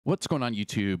What's going on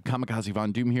YouTube?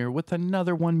 Kamikazevondoom here with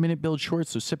another 1 minute build short.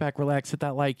 So sit back, relax, hit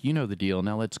that like, you know the deal.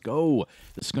 Now let's go.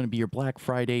 This is going to be your Black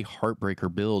Friday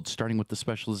Heartbreaker build, starting with the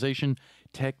specialization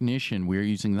Technician. We're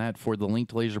using that for the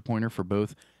linked laser pointer for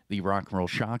both the rock and roll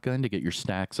shotgun to get your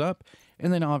stacks up.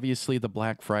 And then obviously the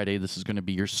Black Friday, this is going to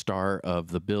be your star of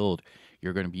the build.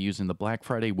 You're going to be using the Black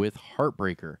Friday with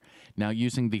Heartbreaker. Now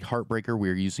using the Heartbreaker,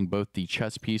 we're using both the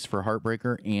chest piece for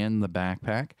Heartbreaker and the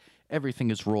backpack.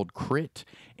 Everything is rolled crit,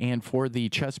 and for the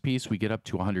chest piece we get up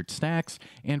to 100 stacks,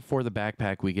 and for the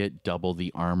backpack we get double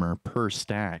the armor per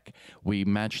stack. We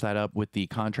match that up with the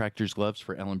contractor's gloves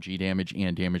for LMG damage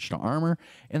and damage to armor,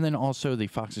 and then also the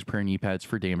Fox's Prayer knee pads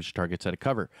for damage to targets at a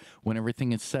cover. When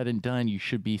everything is said and done, you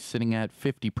should be sitting at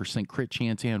 50% crit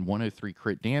chance and 103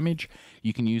 crit damage.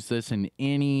 You can use this in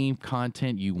any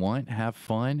content you want. Have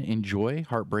fun, enjoy.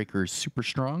 Heartbreaker is super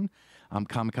strong. I'm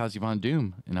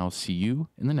Kamikazevondoom, and I'll see you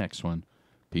in the next one.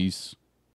 Peace.